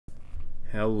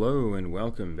Hello and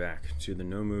welcome back to the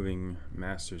No Moving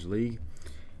Masters League.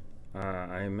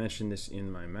 I mentioned this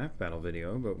in my map battle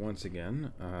video, but once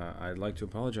again, I'd like to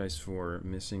apologize for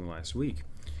missing last week.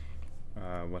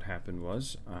 What happened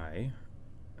was I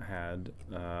had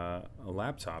a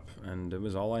laptop, and it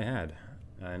was all I had.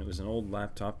 And it was an old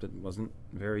laptop that wasn't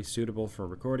very suitable for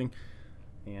recording,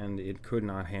 and it could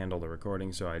not handle the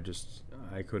recording, so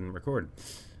I couldn't record.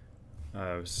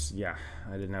 Yeah,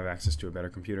 I didn't have access to a better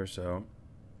computer, so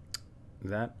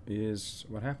that is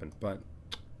what happened. But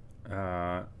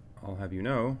I'll have you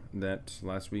know that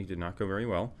last week did not go very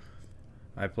well.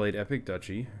 I played Epic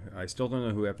Duchy. I still don't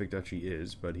know who Epic Duchy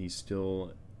is, but he's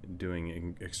still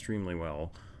doing extremely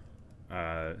well.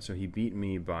 So he beat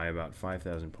me by about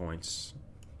 5,000 points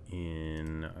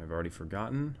in, I've already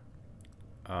forgotten,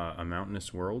 a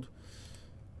mountainous world.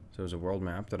 So it was a world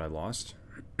map that I lost.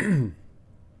 And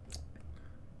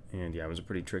yeah, it was a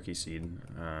pretty tricky seed.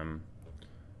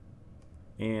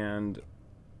 And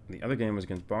the other game was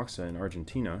against Boxa in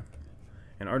Argentina.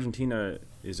 And Argentina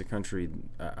is a country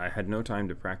I had no time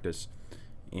to practice,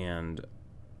 and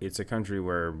it's a country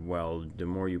where, well, the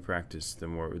more you practice, the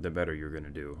better you're going to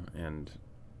do. And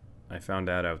I found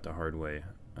that out the hard way.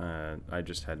 I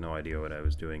just had no idea what I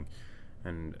was doing.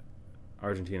 And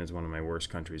Argentina is one of my worst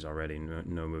countries already,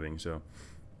 no moving, so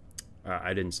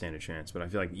I didn't stand a chance. But I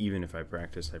feel like even if I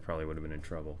practiced, I probably would have been in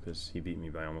trouble, because he beat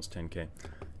me by almost 10k.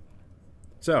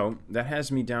 So, that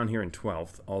has me down here in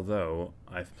 12th, although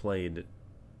I've played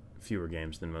fewer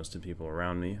games than most of the people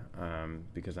around me,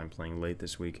 because I'm playing late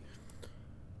this week.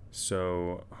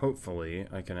 So, hopefully,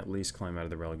 I can at least climb out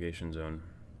of the relegation zone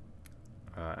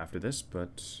after this,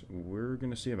 but we're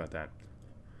going to see about that.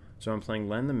 So, I'm playing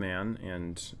Lenn the Man,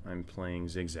 and I'm playing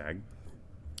zi8gzag.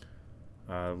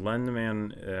 Lenn the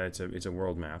Man, it's a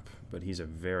world map, but he's a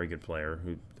very good player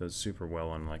who does super well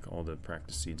on like all the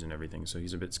practice seeds and everything, so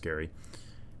he's a bit scary.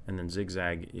 And then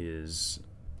zi8gzag is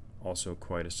also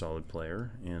quite a solid player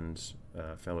and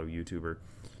a fellow YouTuber.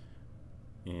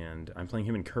 And I'm playing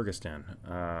him in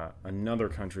Kyrgyzstan, another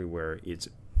country where it's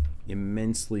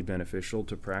immensely beneficial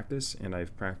to practice, and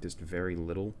I've practiced very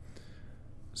little,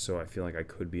 so I feel like I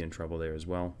could be in trouble there as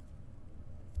well.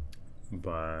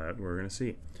 But we're going to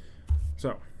see. So,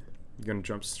 I'm going to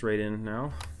jump straight in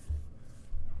now.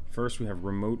 First, we have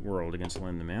Remote World against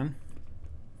Lenn the Man.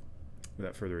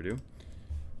 Without further ado,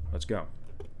 let's go.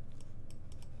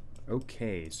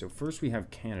 Okay, so first we have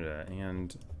Canada,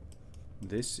 and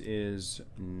this is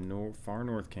far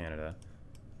north Canada,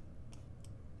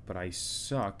 but I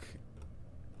suck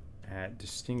at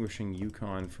distinguishing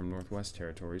Yukon from Northwest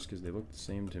Territories because they look the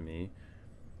same to me.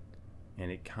 And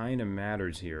it kind of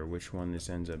matters here which one this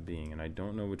ends up being, and I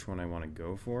don't know which one I want to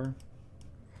go for.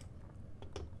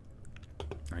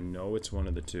 I know it's one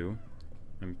of the two.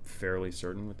 I'm fairly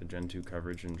certain with the Gen 2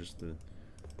 coverage and just the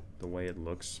way it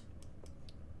looks.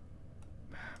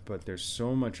 But there's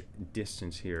so much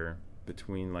distance here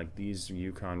between like these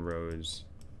Yukon roads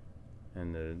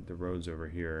and the roads over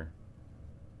here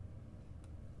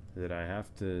that I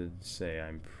have to say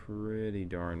I'm pretty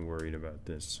darn worried about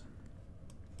this.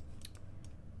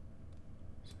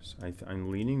 I'm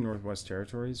leaning Northwest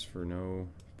Territories for no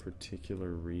particular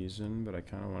reason, but I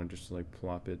kind of want to just like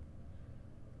plop it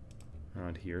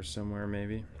around here somewhere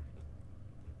maybe.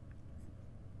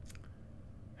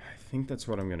 I think that's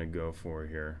what I'm going to go for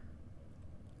here.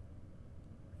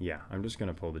 Yeah, I'm just going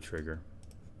to pull the trigger.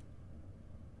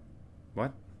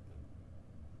 What?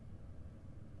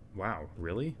 Wow,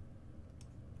 really?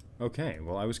 Okay,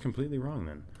 well I was completely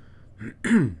wrong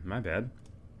then. My bad.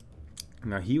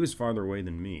 Now, he was farther away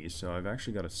than me, so I've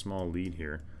actually got a small lead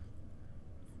here.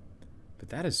 But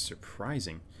that is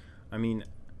surprising. I mean,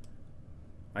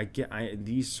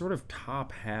 these sort of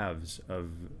top halves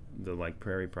of the, like,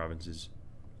 prairie provinces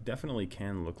definitely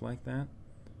can look like that.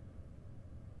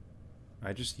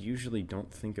 I just usually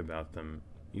don't think about them.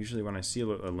 Usually when I see a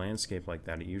landscape like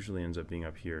that, it usually ends up being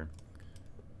up here.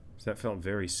 So that felt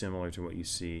very similar to what you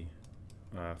see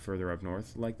further up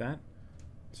north like that.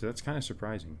 So that's kind of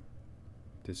surprising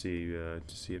to see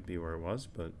it be where it was,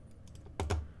 but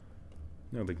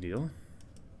no big deal.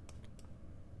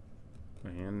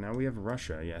 And now we have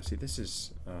Russia. Yeah, see, this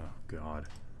is, oh god,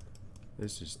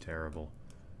 this is terrible.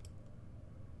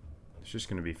 It's just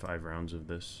going to be 5 rounds of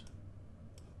this.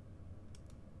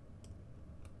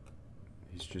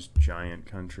 These just giant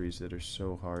countries that are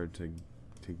so hard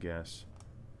to guess.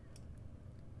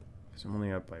 Because I'm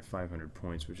only up by 500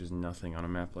 points, which is nothing on a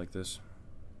map like this.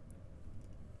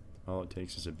 All it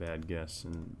takes is a bad guess,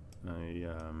 and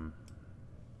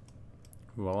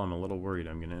well, I'm a little worried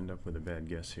I'm going to end up with a bad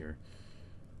guess here.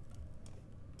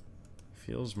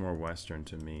 Feels more Western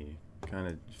to me. Kind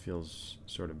of feels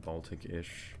sort of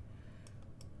Baltic-ish.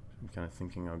 I'm kind of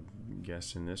thinking I'll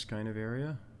guess in this kind of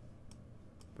area.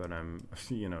 But I'm,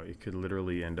 you know, it could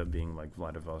literally end up being like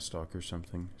Vladivostok or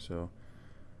something, so...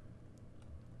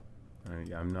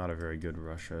 I'm not a very good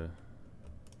Russia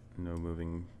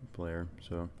no-moving player,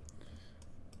 so...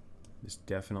 This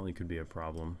definitely could be a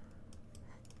problem.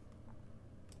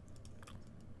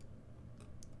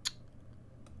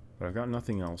 But I've got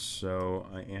nothing else, so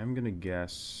I am gonna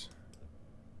guess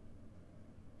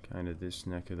kind of this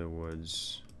neck of the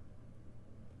woods.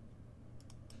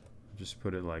 Just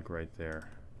put it like right there.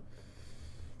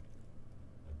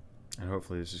 And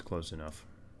hopefully this is close enough.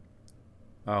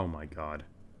 Oh my god.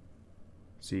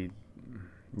 See,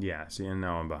 yeah, see, and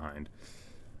now I'm behind.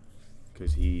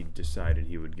 Because he decided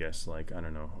he would guess, like, I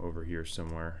don't know, over here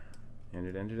somewhere. And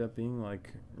it ended up being,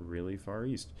 like, really far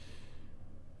east.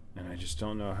 And I just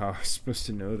don't know how I was supposed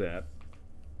to know that.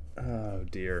 Oh,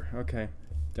 dear. Okay.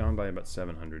 Down by about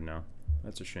 700 now.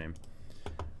 That's a shame.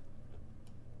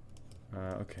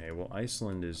 Okay, well,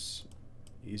 Iceland is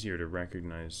easier to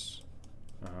recognize,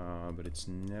 but it's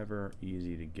never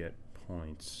easy to get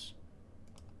points.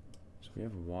 So we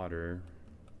have water.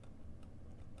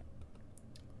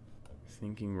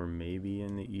 Thinking we're maybe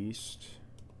in the east.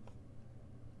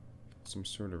 Some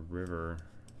sort of river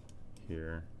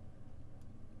here.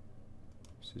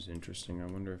 This is interesting. I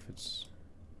wonder if it's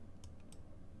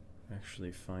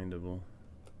actually findable.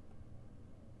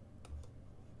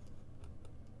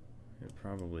 It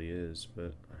probably is,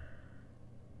 but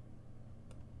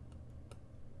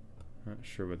not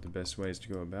sure what the best way is to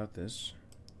go about this.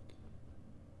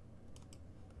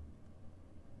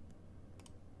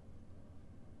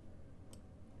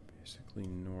 Basically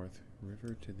north,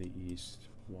 river to the east,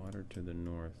 water to the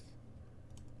north.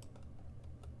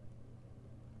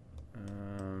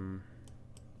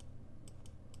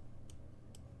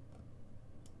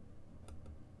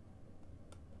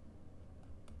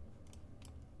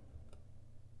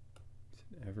 Is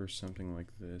it ever something like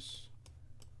this?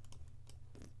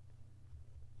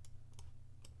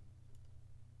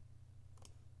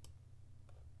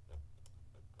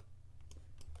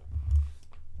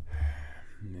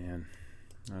 Man,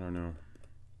 I don't know.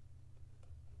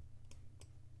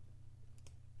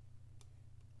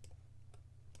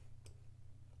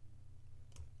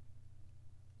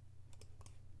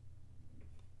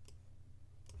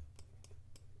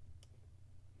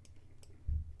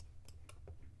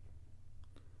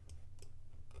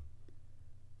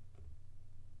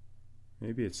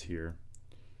 Maybe it's here.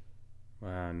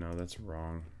 Wow, no, that's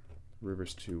wrong. The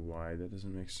river's too wide. That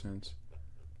doesn't make sense.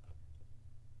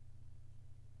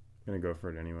 I'm gonna go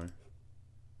for it anyway.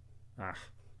 Ah,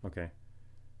 okay.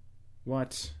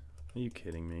 What? Are you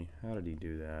kidding me? How did he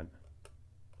do that?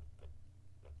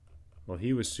 Well,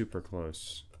 he was super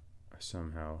close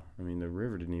somehow. I mean, the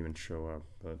river didn't even show up,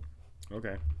 but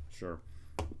okay, sure.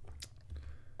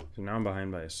 So now I'm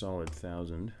behind by a solid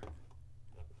 1,000.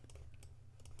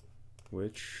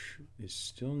 Which is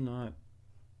still not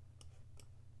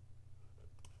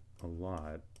a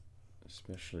lot,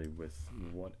 especially with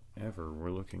whatever we're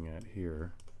looking at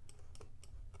here.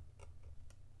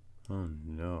 Oh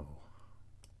no.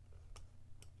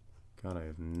 God, I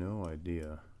have no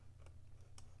idea.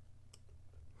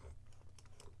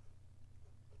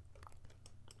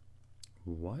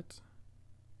 What?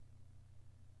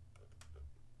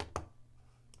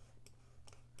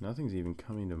 Nothing's even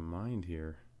coming to mind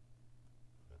here.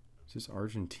 Is this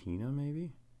Argentina,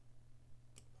 maybe?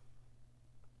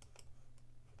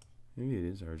 Maybe it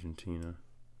is Argentina.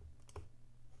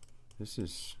 This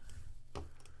is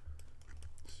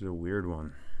a weird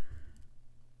one.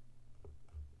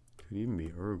 Could even be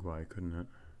Uruguay, couldn't it?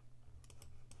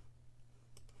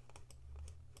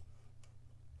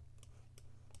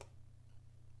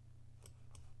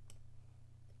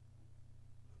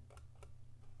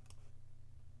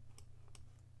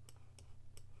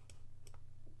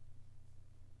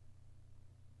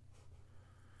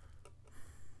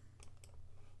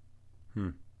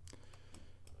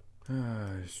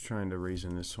 Just trying to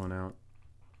reason this one out.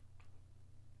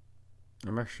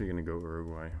 I'm actually going to go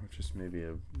Uruguay, which is maybe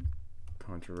a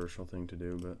controversial thing to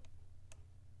do, but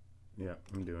yeah,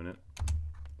 I'm doing it.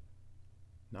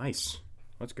 Nice.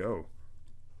 Let's go.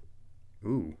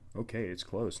 Ooh, okay, it's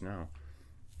close now.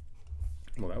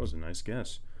 Well, that was a nice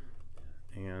guess.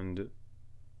 And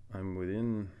I'm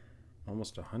within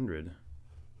almost 100,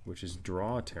 which is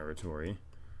draw territory.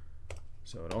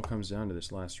 So it all comes down to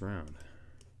this last round.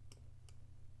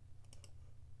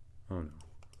 Oh no.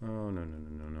 Oh no, no,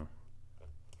 no, no, no.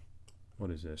 What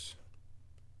is this?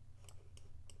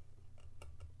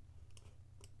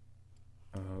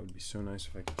 It would be so nice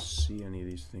if I could see any of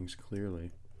these things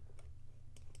clearly.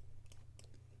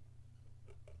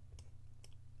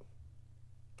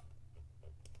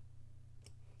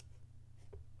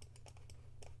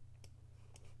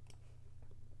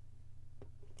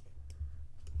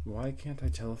 Why can't I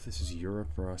tell if this is Europe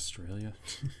or Australia?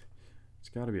 It's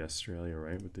got to be Australia,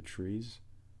 right, with the trees?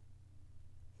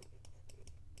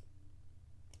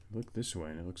 Look this way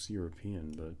and it looks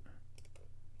European, but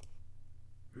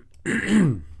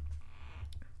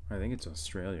I think it's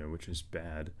Australia, which is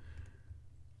bad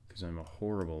because I'm a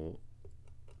horrible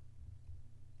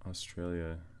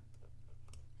Australia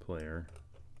player.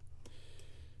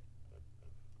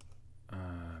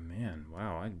 Man,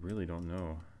 wow, I really don't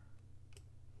know.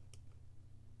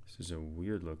 This is a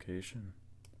weird location.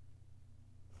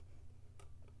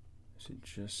 Is it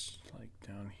just like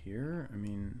down here? I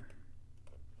mean,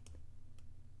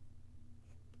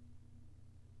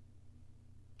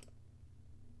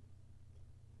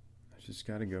 I just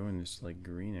gotta go in this like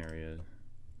green area.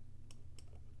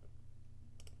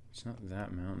 It's not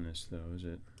that mountainous though, is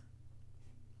it?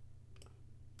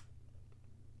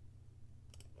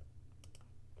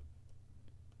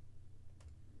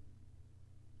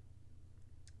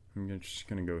 I'm just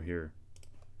gonna go here.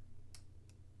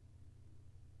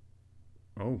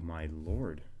 Oh my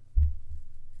lord.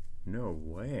 No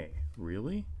way.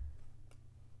 Really?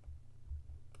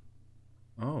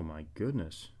 Oh my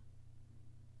goodness.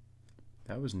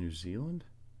 That was New Zealand?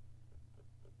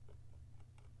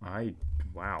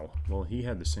 Wow. Well, he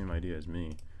had the same idea as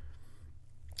me.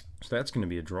 So that's going to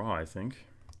be a draw, I think.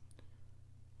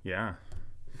 Yeah.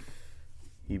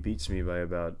 He beats me by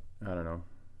about, I don't know,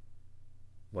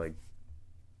 like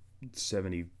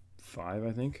 75,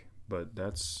 I think. But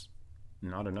that's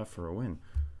not enough for a win.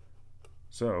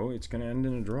 So it's going to end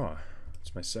in a draw.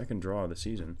 It's my second draw of the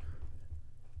season.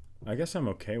 I guess I'm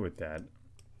okay with that.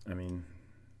 I mean,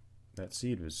 that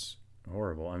seed was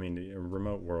horrible. I mean, a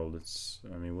remote world, it's,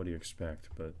 I mean, what do you expect?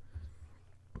 But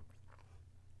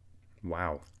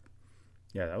wow.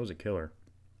 Yeah, that was a killer.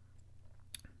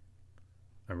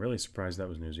 I'm really surprised that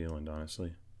was New Zealand,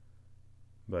 honestly.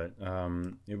 But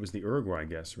it was the Uruguay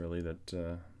guess, really,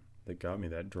 that got me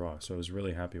that draw. So I was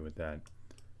really happy with that.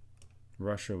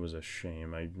 Russia was a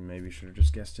shame. I maybe should have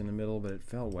just guessed in the middle, but it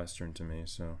felt Western to me.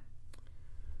 So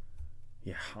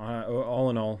yeah, all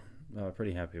in all,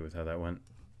 pretty happy with how that went.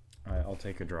 I'll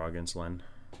take a draw against Lenn.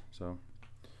 So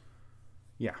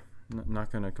yeah,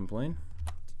 not going to complain.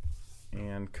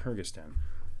 And Kyrgyzstan.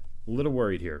 A little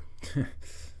worried here.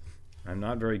 I'm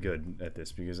not very good at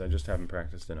this because I just haven't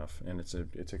practiced enough, and it's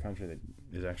a country that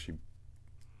is actually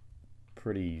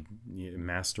pretty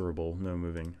masterable, no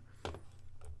moving,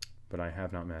 but I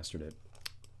have not mastered it.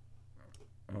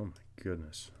 Oh my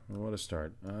goodness, what a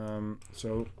start.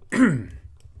 So in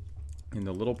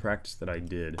the little practice that I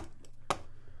did,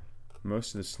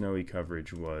 most of the snowy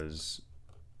coverage was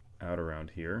out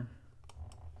around here,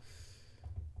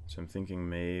 so I'm thinking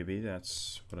maybe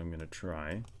that's what I'm going to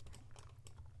try.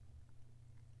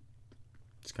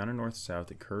 It's kind of north-south.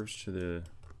 It curves to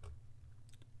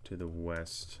the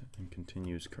west and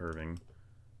continues curving,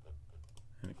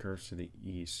 and it curves to the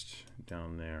east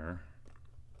down there.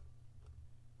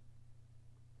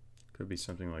 Could be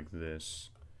something like this.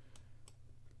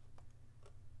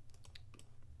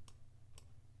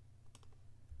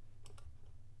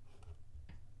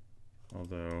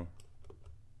 Although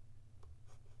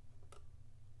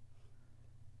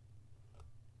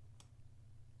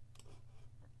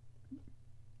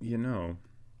you know,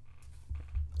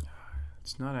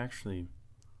 it's not actually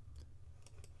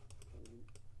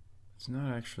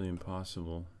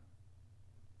impossible.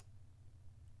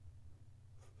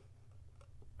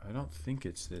 I don't think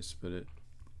it's this, but it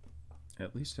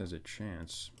at least has a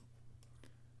chance.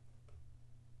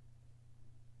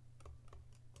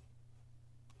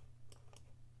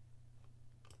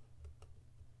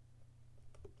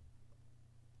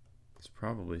 It's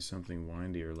probably something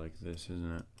windier like this,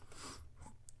 isn't it?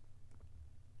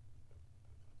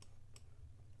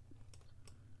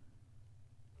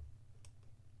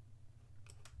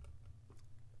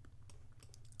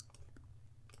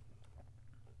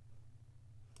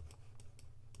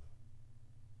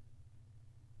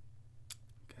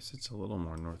 Guess it's a little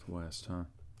more northwest, huh?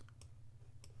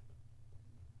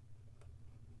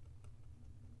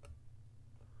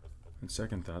 On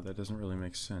second thought, that doesn't really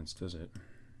make sense, does it?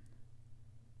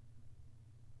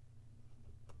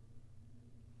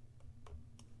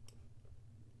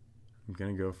 I'm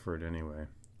gonna go for it anyway.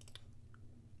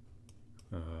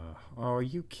 Oh, are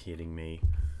you kidding me?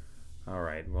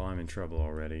 Alright, well, I'm in trouble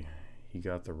already. He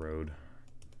got the road.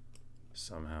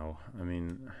 Somehow. I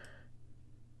mean,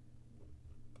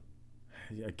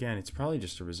 again, it's probably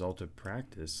just a result of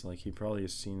practice. Like, he probably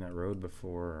has seen that road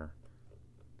before or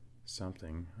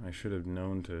something. I should have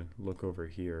known to look over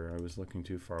here. I was looking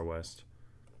too far west.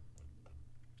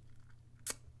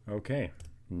 Okay,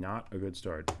 not a good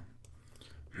start.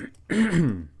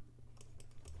 Round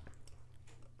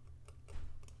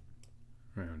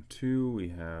 2, we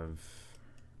have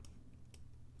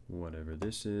whatever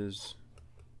this is.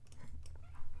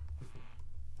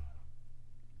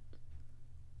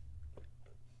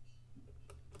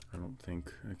 I don't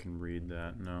think I can read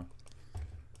that, no.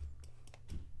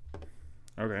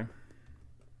 Okay.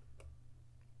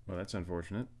 Well, that's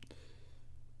unfortunate,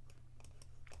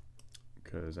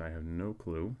 because I have no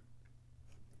clue.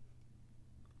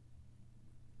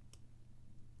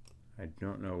 I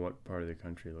don't know what part of the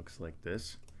country looks like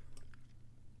this.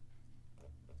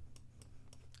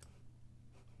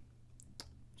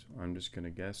 So I'm just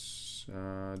gonna guess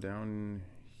down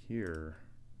here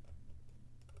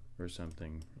or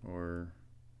something, or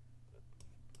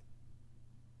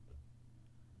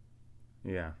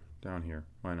yeah, down here.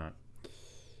 Why not?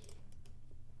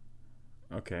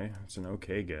 Okay, it's an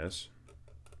okay guess,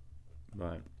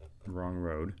 but wrong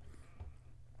road.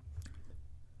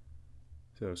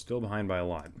 So still behind by a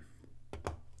lot.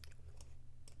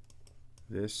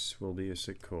 This will be a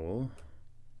Sikol.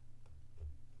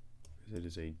 It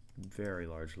is a very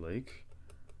large lake.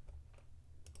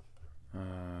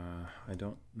 I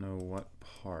don't know what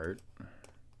part.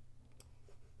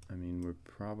 I mean,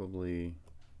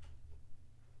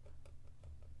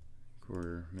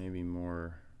 we're maybe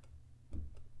more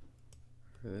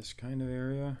for this kind of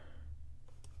area.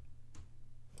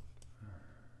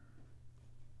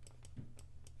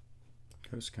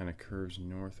 Coast kind of curves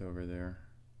north over there.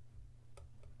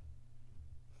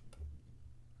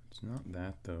 It's not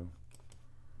that though.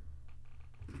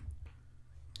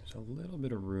 There's a little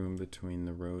bit of room between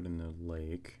the road and the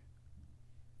lake.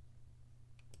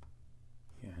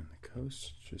 Yeah, and the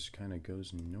coast just kind of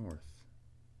goes north.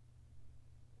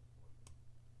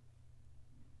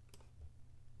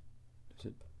 Is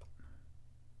it?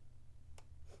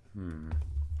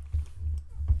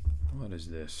 What is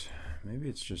this? Maybe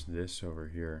it's just this over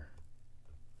here.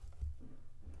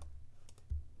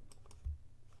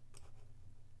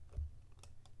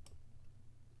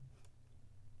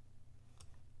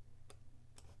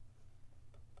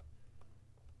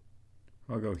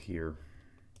 I'll go here.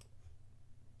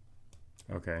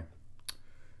 Okay.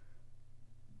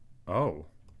 Oh,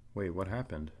 wait, what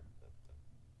happened?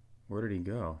 Where did he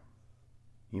go?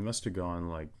 He must have gone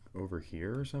like over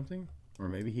here or something? Or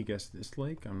maybe he guessed this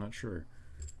lake? I'm not sure.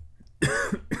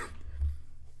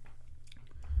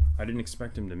 I didn't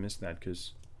expect him to miss that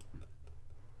because,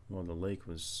 well, the lake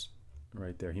was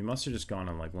right there. He must have just gone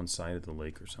on like one side of the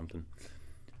lake or something.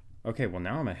 Okay, well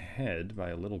now I'm ahead by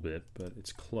a little bit, but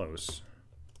it's close.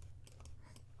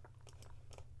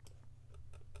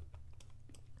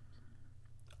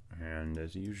 And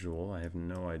as usual, I have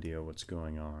no idea what's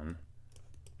going on.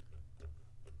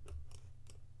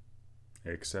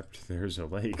 Except there's a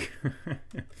lake.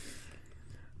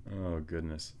 Oh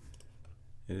goodness.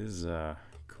 It is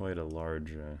quite a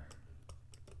large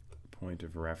point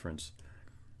of reference.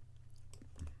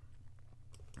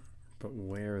 But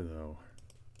where though?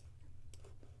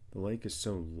 The lake is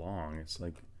so long, it's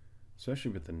like,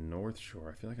 especially with the North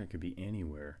Shore, I feel like I could be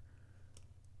anywhere.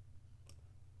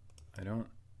 I don't,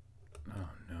 oh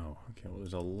no. Okay, well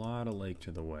there's a lot of lake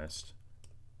to the west.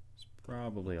 There's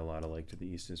probably a lot of lake to the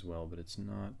east as well, but it's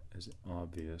not as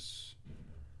obvious.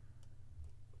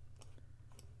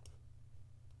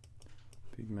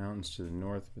 Big mountains to the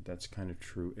north, but that's kind of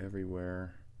true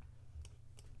everywhere.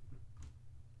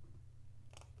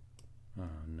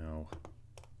 Oh no.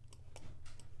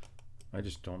 I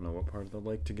just don't know what part of the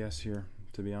lake to guess here,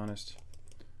 to be honest.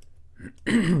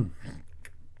 I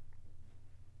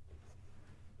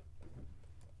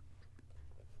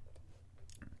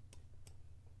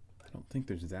don't think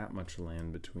there's that much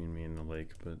land between me and the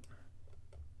lake, but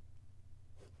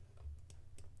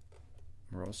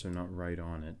we're also not right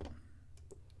on it.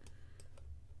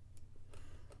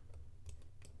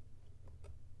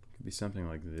 Could be something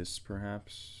like this,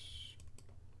 perhaps.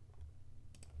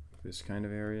 This kind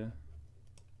of area.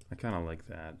 I kind of like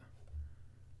that.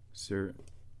 So,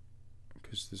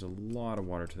 because there's a lot of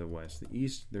water to the west. The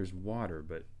east, there's water,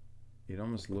 but it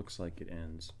almost looks like it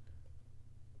ends.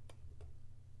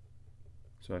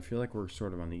 So I feel like we're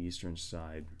sort of on the eastern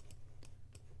side.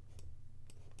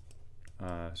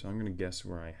 So I'm going to guess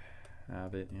where I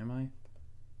have it. Am I? Or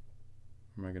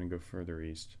am I going to go further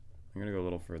east? I'm going to go a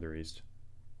little further east.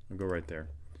 I'll go right there.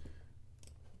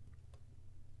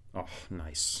 Oh,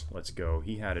 nice. Let's go.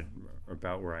 He had it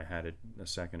about where I had it a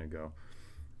second ago.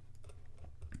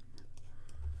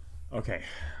 Okay,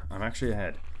 I'm actually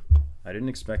ahead. I didn't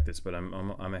expect this, but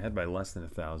I'm ahead by less than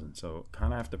 1,000. So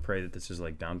kind of have to pray that this is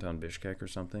like downtown Bishkek or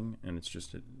something, and it's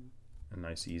just a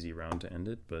nice easy round to end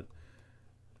it. But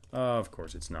of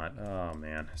course it's not. Oh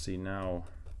man, see now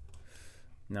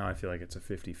I feel like it's a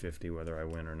 50-50 whether I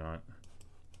win or not.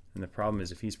 And the problem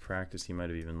is if he's practiced, he might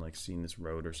have even like seen this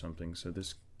road or something. So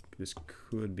this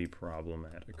could be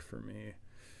problematic for me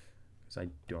because I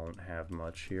don't have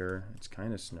much here. It's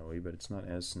kind of snowy, but it's not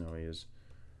as snowy as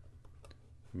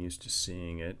I'm used to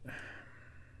seeing it.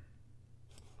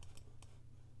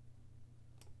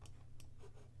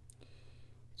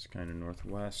 It's kind of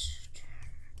northwest.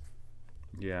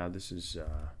 Yeah, this is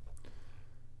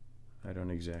I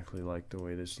don't exactly like the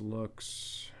way this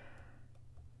looks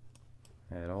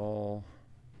at all.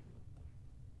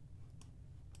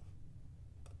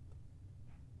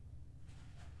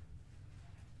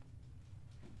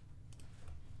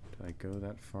 Did I go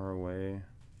that far away?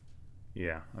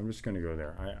 Yeah, I'm just going to go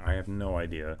there. I have no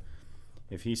idea.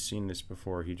 If he's seen this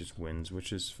before, he just wins,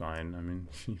 which is fine. I mean,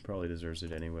 he probably deserves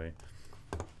it anyway.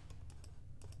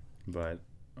 But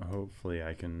hopefully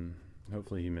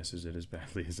hopefully he misses it as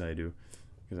badly as I do.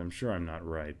 Because I'm sure I'm not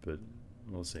right, but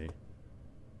we'll see.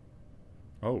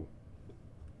 Oh.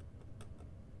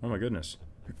 Oh my goodness.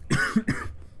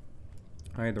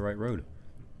 I had the right road.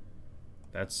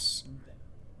 That's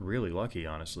really lucky,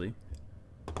 honestly.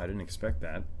 I didn't expect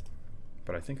that.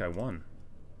 But I think I won.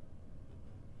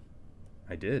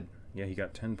 I did. Yeah, he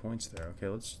got 10 points there. Okay,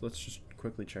 let's just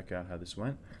quickly check out how this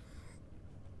went.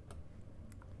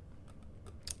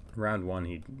 Round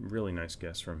 1, really nice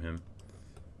guess from him.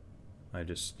 I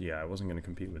wasn't going to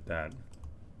compete with that.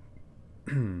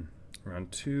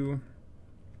 Round 2.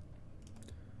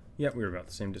 Yeah, we were about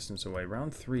the same distance away.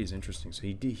 Round 3 is interesting. So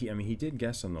he did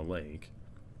guess on the lake.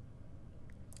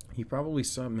 He probably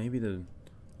saw maybe the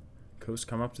coast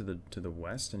come up to the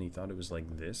west, and he thought it was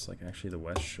like this, like actually the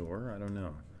west shore. I don't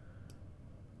know.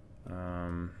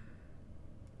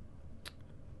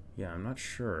 Yeah, I'm not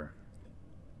sure.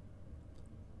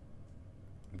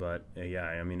 But yeah,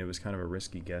 I mean, it was kind of a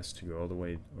risky guess to go all the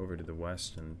way over to the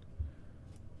west, and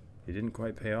it didn't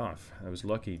quite pay off. I was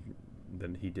lucky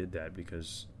that he did that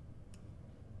because,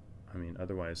 I mean,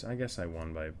 otherwise, I guess I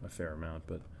won by a fair amount.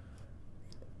 But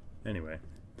anyway,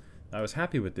 I was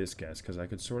happy with this guess because I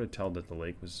could sort of tell that the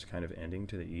lake was kind of ending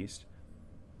to the east.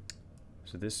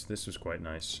 So this was quite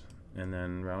nice. And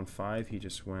then round 5, he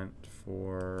just went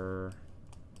for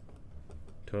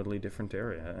totally different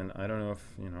area, and I don't know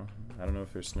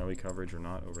if there's snowy coverage or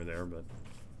not over there, but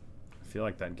I feel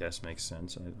like that guess makes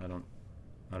sense. I don't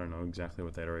know exactly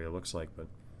what that area looks like, but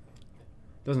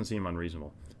it doesn't seem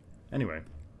unreasonable. Anyway,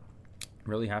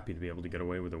 really happy to be able to get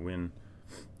away with a win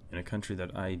in a country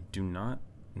that I do not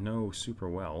know super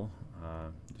well,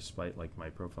 despite like my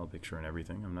profile picture and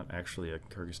everything. I'm not actually a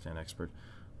Kyrgyzstan expert,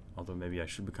 although maybe I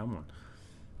should become one.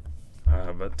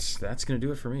 But that's going to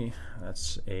do it for me.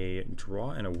 That's a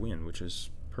draw and a win, which is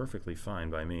perfectly fine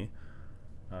by me.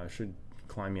 Should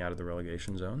climb me out of the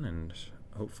relegation zone, and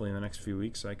hopefully in the next few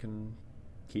weeks I can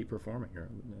keep performing, or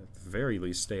at the very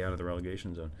least stay out of the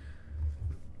relegation zone.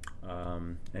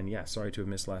 And yeah, sorry to have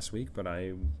missed last week, but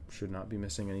I should not be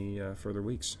missing any further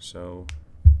weeks, so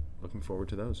looking forward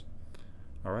to those.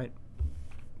 Alright,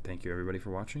 thank you everybody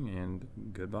for watching, and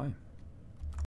goodbye.